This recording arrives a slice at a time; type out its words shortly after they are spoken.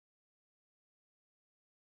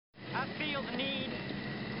I feel the need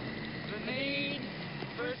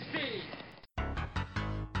for speed.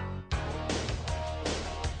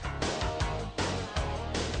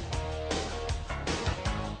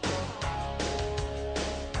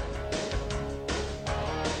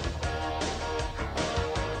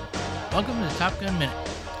 Welcome to the Top Gun Minute,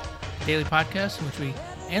 a daily podcast in which we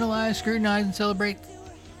analyze, scrutinize, and celebrate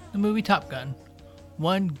the movie Top Gun,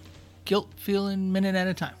 one guilt-feeling minute at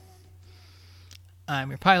a time. I'm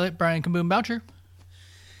your pilot, Brian Kaboom Boucher,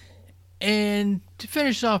 and to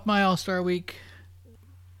finish off my All-Star Week,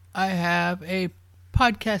 I have a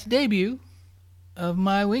podcast debut of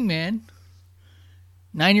my wingman,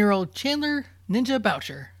 9-year-old Chandler Ninja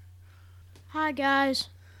Boucher. Hi, guys.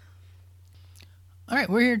 All right,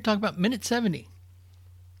 we're here to talk about Minute 70.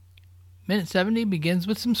 Minute 70 begins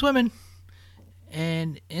with some swimming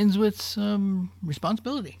and ends with some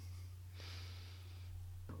responsibility.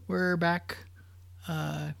 We're back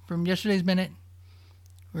from yesterday's minute.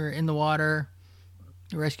 We're in the water.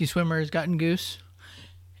 The rescue swimmer has gotten Goose,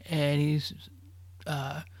 and he's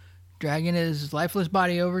dragging his lifeless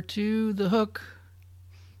body over to the hook,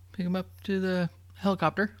 pick him up to the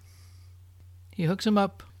helicopter. He hooks him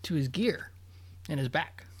up to his gear and his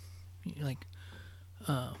back.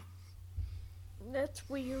 That's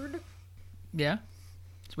weird. Yeah,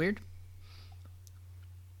 it's weird.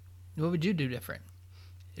 What would you do different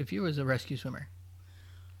if you was a rescue swimmer?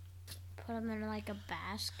 Put him in like a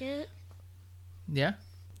basket. Yeah?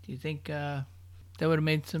 Do you think that would have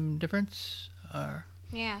made some difference? Or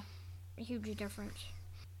Yeah, a huge difference.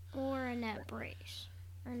 Or a neck brace.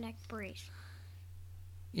 Or neck brace.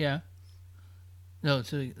 yeah. No,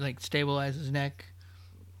 so like stabilize his neck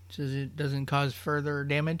so it doesn't cause further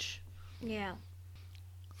damage. Yeah.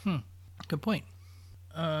 Good point.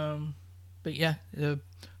 But yeah, the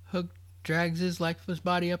hook drags his lifeless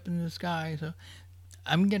body up in the sky. So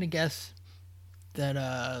I'm gonna guess that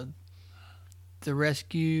the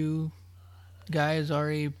rescue guy is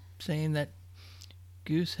already saying that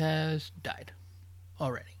Goose has died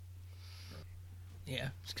already. Yeah,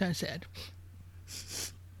 it's kind of sad.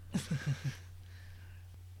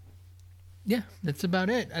 Yeah, that's about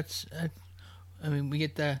it. I mean, we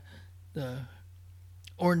get the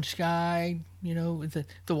orange sky, with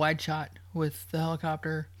the wide shot with the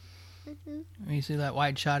helicopter. Mm-hmm. And you see that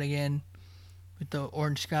wide shot again with the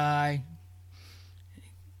orange sky. It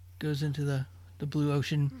goes into the blue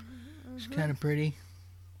ocean. Mm-hmm. It's kind of pretty.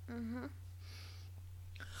 Mm-hmm.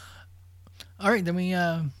 All right, then we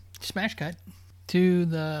smash cut to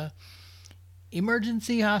the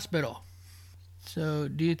emergency hospital. So,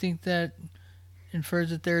 do you think that infers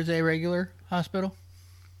that there's a regular hospital?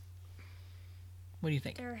 What do you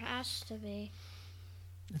think? There has to be.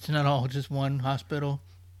 It's not all just one hospital.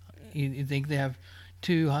 You think they have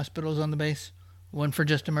two hospitals on the base? One for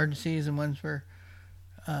just emergencies and one for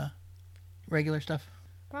regular stuff?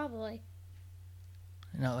 Probably.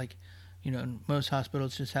 Not like, most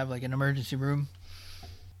hospitals just have like an emergency room.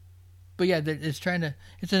 But yeah, it's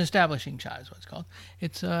an establishing shot is what it's called.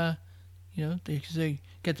 It's, they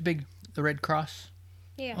get the Red Cross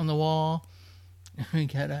on the wall. We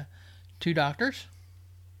got two doctors.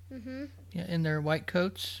 Mm-hmm. Yeah, in their white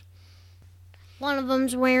coats. One of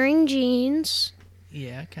them's wearing jeans.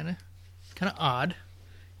 Yeah, kind of odd.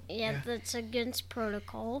 Yeah, that's against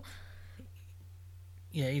protocol.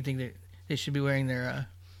 Yeah, you think that they should be wearing their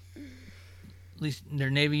at least their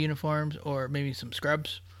Navy uniforms or maybe some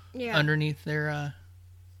scrubs underneath their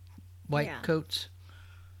white coats.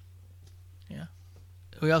 Yeah.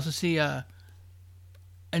 We also see a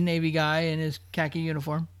Navy guy in his khaki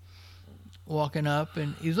uniform walking up,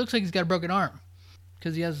 and he looks like he's got a broken arm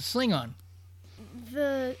because he has a sling on.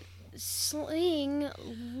 The sling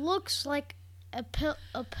looks like a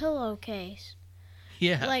pillowcase.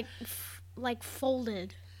 Yeah. Like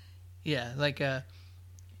folded. Yeah, like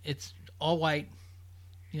it's all white.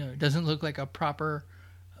 It doesn't look like a proper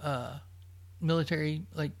military,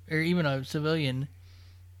 or even a civilian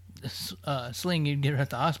sling you'd get at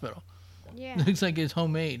the hospital. Yeah. It looks like it's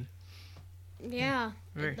homemade. Yeah,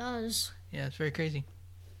 it does. Yeah, it's very crazy.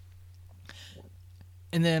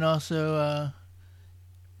 And then also,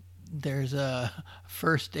 there's a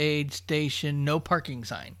first aid station, no parking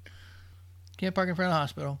sign. Can't park in front of the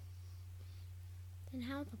hospital. Then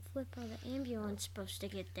how the flip are the ambulance supposed to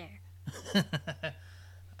get there?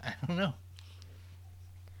 I don't know.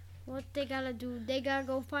 What they gotta do? They gotta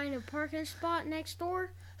go find a parking spot next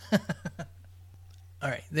door? All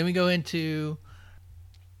right, then we go inside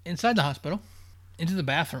the hospital, into the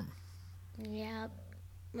bathroom. Yeah,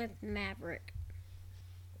 with Maverick.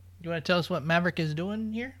 You want to tell us what Maverick is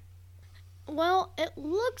doing here? Well, it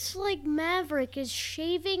looks like Maverick is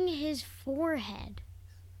shaving his forehead.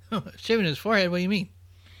 Shaving his forehead? What do you mean?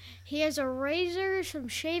 He has a razor, some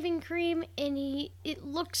shaving cream, and it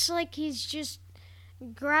looks like he's just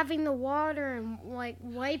grabbing the water and like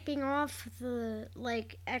wiping off the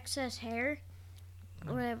like excess hair,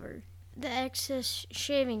 whatever, the excess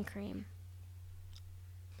shaving cream.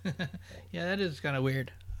 Yeah, that is kind of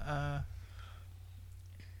weird. I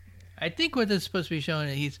think what this is supposed to be showing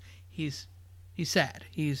is he's sad.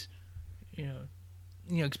 He's you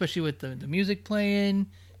know especially with the music playing,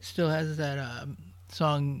 still has that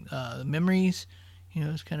song Memories.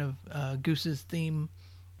 It's kind of Goose's theme.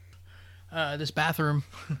 This bathroom.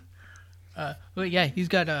 But yeah, he's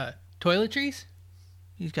got toiletries.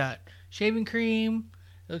 He's got shaving cream.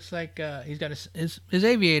 It looks like he's got his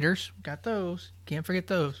aviators. Got those. Can't forget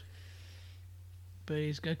those. But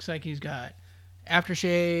looks like he's got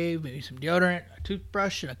aftershave, maybe some deodorant, a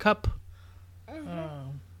toothbrush, and a cup.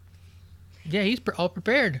 Yeah, he's all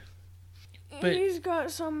prepared. But he's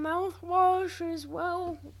got some mouthwash as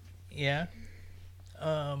well. Yeah.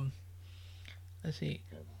 Let's see.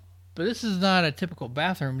 But this is not a typical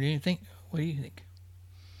bathroom, do you think? What do you think?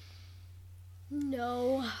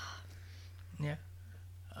 No. Yeah.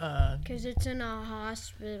 Because it's in a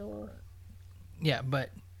hospital. Yeah, but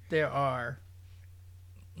there are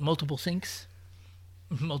multiple sinks,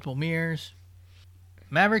 multiple mirrors.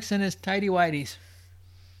 Maverick's in his tidy whities.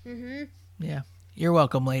 Mm-hmm. Yeah. You're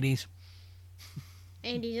welcome, ladies.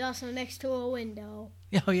 And he's also next to a window.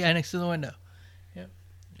 Oh, yeah, next to the window. Yep.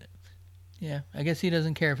 Yeah, I guess he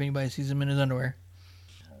doesn't care if anybody sees him in his underwear.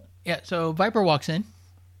 Yeah, so Viper walks in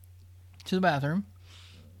to the bathroom.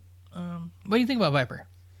 What do you think about Viper?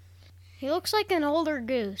 He looks like an older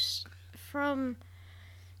Goose from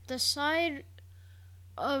the side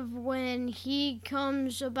of when he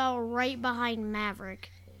comes about right behind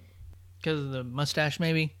Maverick. Because of the mustache,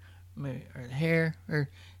 maybe or the hair, or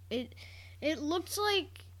it looks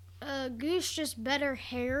like Goose, just better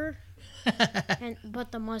hair,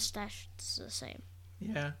 but the mustache is the same.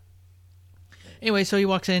 Yeah. Anyway, so he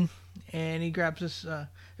walks in and he grabs this.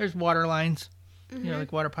 There's water lines,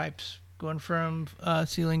 like water pipes going from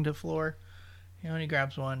ceiling to floor. And he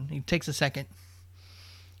grabs one. He takes a second,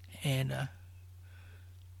 and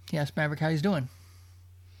he asks Maverick how he's doing.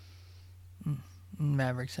 And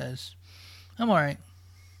Maverick says, "I'm all right."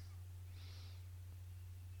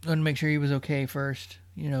 I want to make sure he was okay first.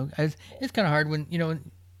 It's kind of hard when when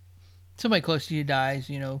somebody close to you dies.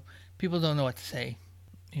 People don't know what to say.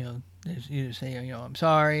 They either say, I'm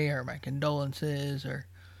sorry, or my condolences, or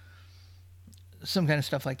some kind of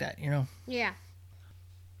stuff like that. Yeah.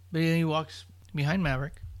 But then he walks behind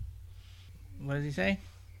Maverick. What does he say?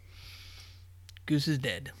 Goose is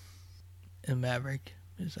dead. And Maverick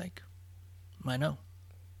is like, I know.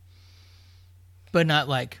 But not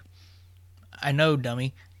like, I know,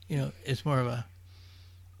 dummy. It's more of a,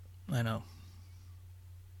 I know.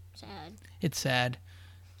 Sad. It's sad.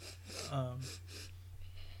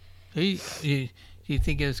 Do you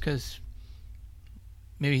think it was because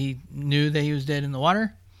maybe he knew that he was dead in the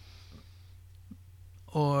water?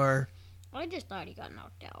 Or... I just thought he got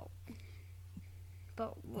knocked out,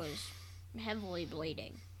 but was heavily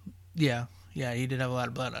bleeding. Yeah, he did have a lot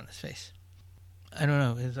of blood on his face. I don't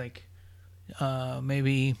know. It's like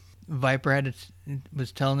maybe Viper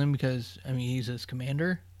was telling him because he's his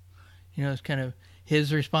commander. It's kind of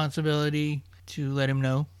his responsibility to let him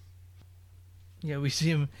know. Yeah, we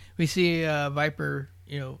see Viper,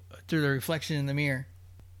 through the reflection in the mirror.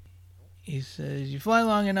 He says, "You fly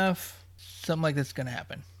long enough, something like this is gonna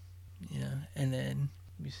happen." And then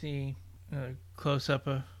we see a close up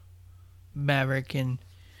of Maverick, and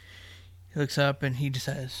he looks up and he just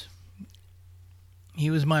says, "He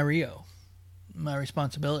was my Rio, my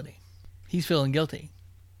responsibility." He's feeling guilty.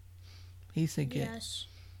 He's thinking, yes.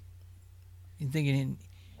 You think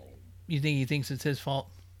he thinks it's his fault?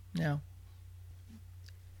 No.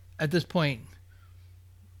 At this point,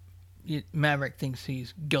 Maverick thinks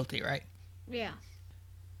he's guilty, right? Yeah.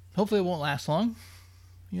 Hopefully it won't last long.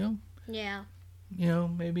 Yeah.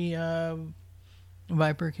 Maybe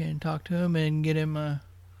Viper can talk to him and get him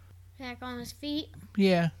back on his feet.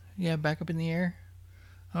 Yeah, back up in the air.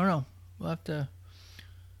 I don't know. We'll have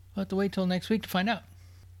to wait till next week to find out.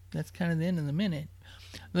 That's kind of the end of the minute.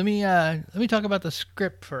 Let me talk about the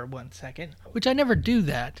script for 1 second, which I never do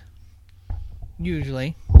that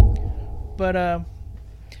usually. But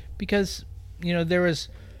because there was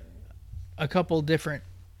a couple different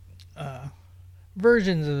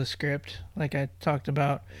versions of the script, like I talked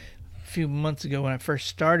about a few months ago when I first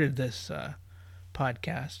started this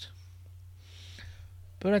podcast.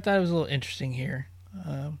 But I thought it was a little interesting here.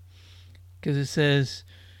 Because it says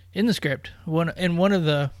in the script, in one of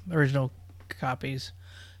the original copies,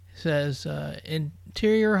 it says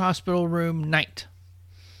interior hospital room night.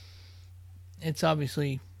 It's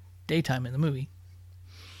obviously daytime in the movie.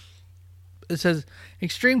 It says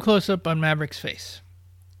extreme close-up on Maverick's face.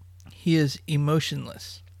 He is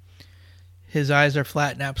emotionless. His eyes are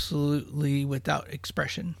flat and absolutely without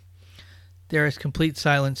expression. There is complete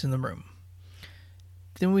silence in the room.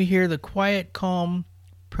 Then we hear the quiet, calm,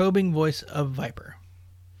 probing voice of Viper.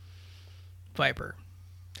 Viper,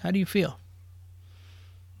 how do you feel?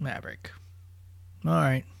 Maverick. All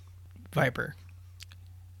right. Viper.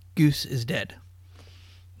 Goose is dead.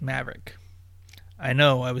 Maverick. I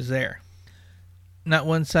know, I was there. Not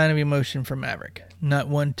one sign of emotion from Maverick. Not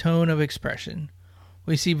one tone of expression.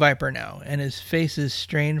 We see Viper now, and his face is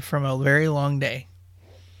strained from a very long day.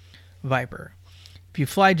 Viper. If you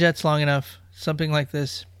fly jets long enough, something like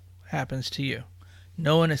this happens to you.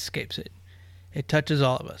 No one escapes it. It touches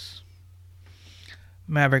all of us.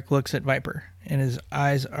 Maverick looks at Viper, and his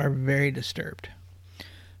eyes are very disturbed.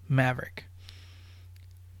 Maverick.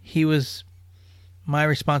 He was my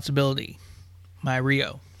responsibility. My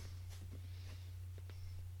Rio.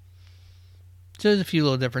 So there's a few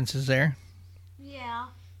little differences there. Yeah.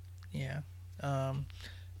 Yeah.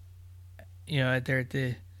 There at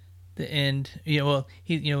the end,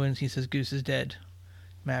 when he says Goose is dead,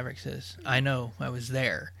 Maverick says, I know, I was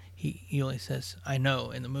there. He only says, I know,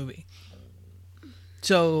 in the movie.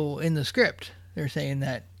 So in the script, they're saying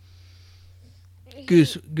that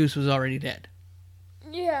Goose was already dead.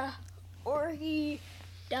 Yeah. Or he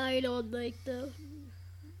died on like the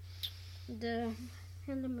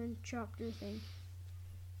Hinderman chapter thing.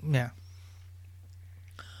 Yeah.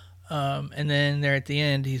 And then there at the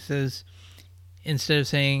end, he says, instead of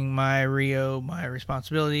saying my Rio, my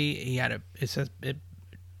responsibility, it says it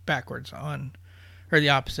backwards or the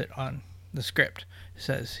opposite on the script. It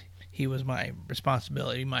says he was my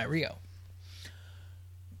responsibility, my Rio.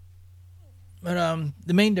 But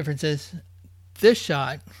the main difference is this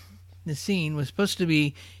shot, the scene was supposed to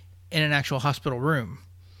be in an actual hospital room.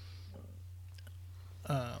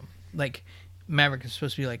 Like Maverick is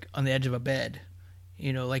supposed to be like on the edge of a bed,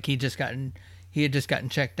 like he had just gotten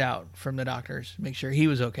checked out from the doctors to make sure he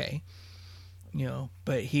was okay,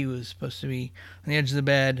 but he was supposed to be on the edge of the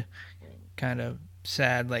bed, kind of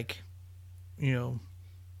sad, like,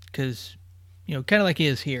 because, kind of like he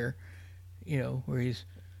is here, where he's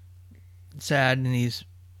sad and he's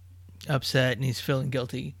upset and he's feeling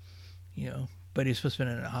guilty, but he's supposed to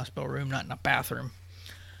be in a hospital room, not in a bathroom.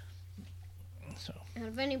 So. Out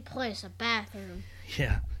of any place, a bathroom.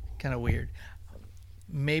 Yeah, kind of weird.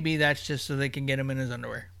 Maybe that's just so they can get him in his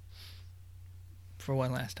underwear for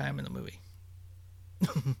one last time in the movie.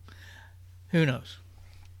 Who knows?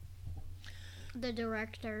 The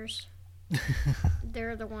directors.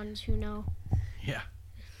 They're the ones who know. Yeah.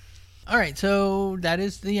 All right, so that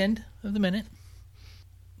is the end of the minute.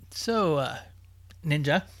 So,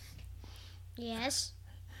 Ninja. Yes?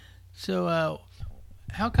 So,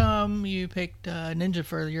 how come you picked Ninja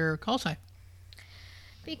for your call sign?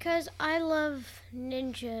 Because I love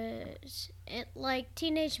ninjas. Like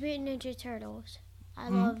Teenage Mutant Ninja Turtles. I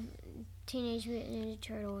love Teenage Mutant Ninja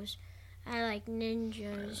Turtles. I like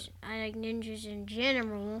ninjas. I like ninjas in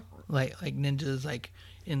general. Like ninjas, like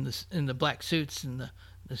in the black suits and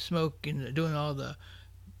the smoke and doing all the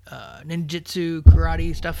ninjutsu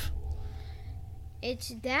karate stuff. It's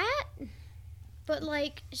that, but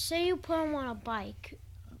like, say you put them on a bike,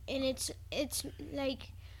 and it's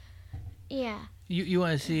like, yeah. You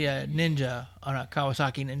want to see a ninja on a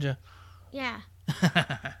Kawasaki Ninja? Yeah.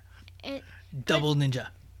 Double ninja.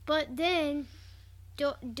 But then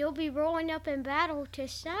they'll be rolling up in battle to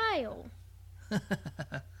style.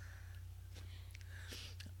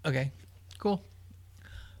 Okay, cool.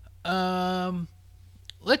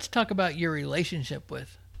 Let's talk about your relationship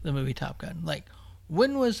with the movie Top Gun. Like,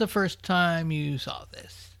 when was the first time you saw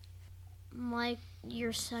this? Like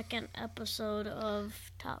your second episode of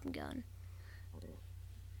Top Gun.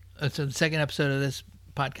 So the second episode of this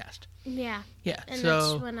podcast. Yeah. Yeah. And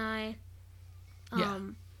so that's when I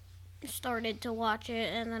started to watch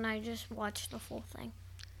it, and then I just watched the full thing.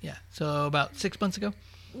 Yeah. So about 6 months ago.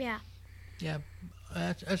 Yeah. Yeah.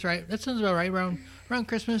 That's right. That sounds about right. Around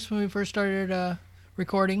Christmas when we first started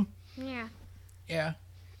recording. Yeah. Yeah.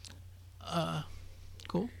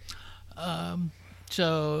 Cool.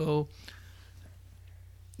 So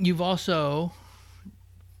you've also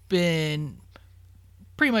been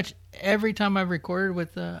pretty much every time I've recorded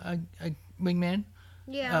with a wingman.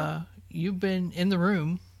 Yeah. You've been in the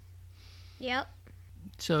room. Yep.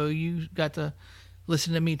 So you got to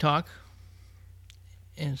listen to me talk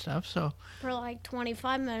and stuff. So for like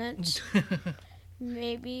 25 minutes,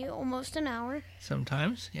 maybe almost an hour.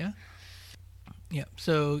 Sometimes, yeah. Yeah.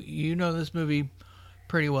 So you know this movie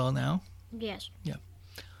pretty well now. Yes. Yeah.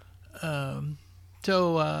 Are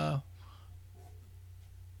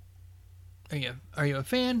you a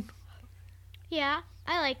fan? Yeah,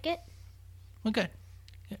 I like it. Well, good.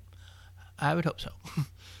 Yeah. I would hope so.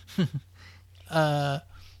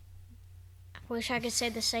 Wish I could say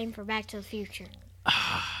the same for Back to the Future.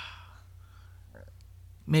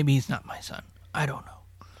 Maybe he's not my son. I don't know.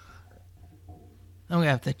 I'm gonna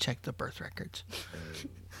have to check the birth records.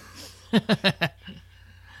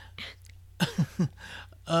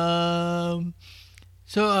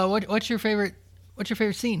 What's your favorite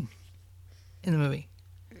scene in the movie?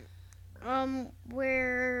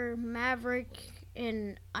 Where Maverick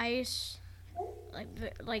and Ice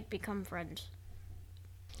like become friends.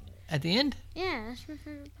 At the end? Yeah, that's my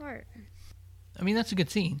favorite part. I mean, that's a good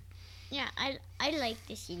scene. Yeah, I like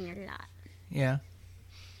this scene a lot. Yeah.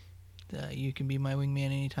 The you can be my wingman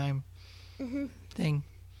anytime thing.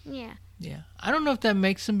 Yeah. Yeah. I don't know if that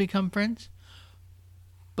makes them become friends,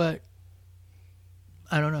 but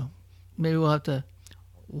I don't know. Maybe we'll have to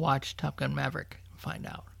watch Top Gun Maverick and find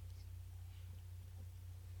out.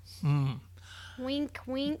 Wink,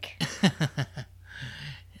 wink.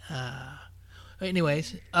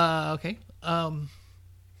 Anyways, okay.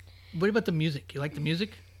 What about the music? You like the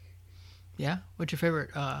music? Yeah? What's your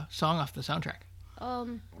favorite song off the soundtrack?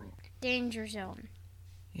 Danger Zone.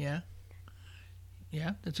 Yeah?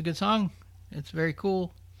 Yeah, that's a good song. It's very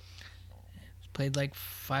cool. It's played like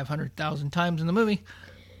 500,000 times in the movie.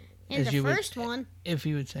 In the first one. If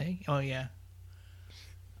you would say. Oh, yeah.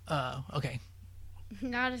 Okay.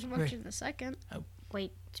 Not as much in the second. Oh.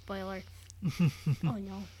 Wait, spoiler. Oh,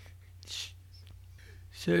 no.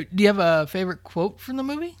 So, do you have a favorite quote from the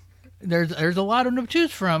movie? There's a lot of them to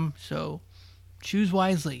choose from, so choose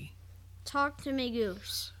wisely. Talk to me,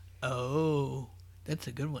 Goose. Oh, that's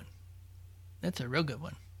a good one. That's a real good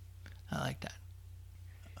one. I like that.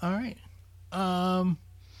 All right.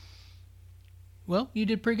 Well, you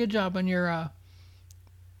did a pretty good job on your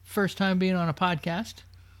first time being on a podcast.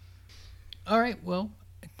 All right. Well,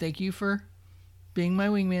 thank you for being my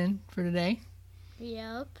wingman for today.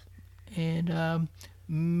 Yep. And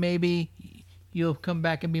maybe you'll come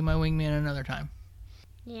back and be my wingman another time.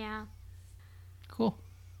 Yeah. Cool.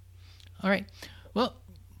 All right. Well,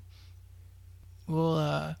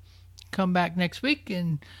 we'll come back next week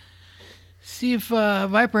and see if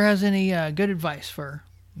Viper has any good advice for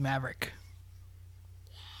Maverick.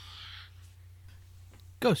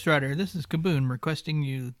 Ghost Rider, this is Kaboom requesting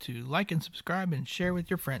you to like and subscribe and share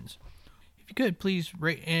with your friends. If you could, please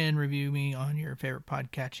rate and review me on your favorite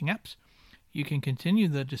podcatching apps. You can continue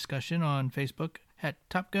the discussion on Facebook at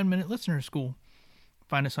Top Gun Minute Listener School.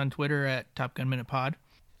 Find us on Twitter at Top Gun Minute Pod.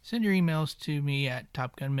 Send your emails to me at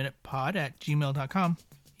topgunminutepod@gmail.com.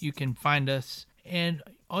 You can find us and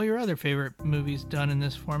all your other favorite movies done in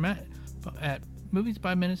this format at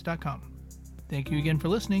moviesbyminutes.com. Thank you again for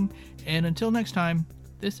listening, and until next time,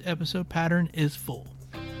 this episode pattern is full.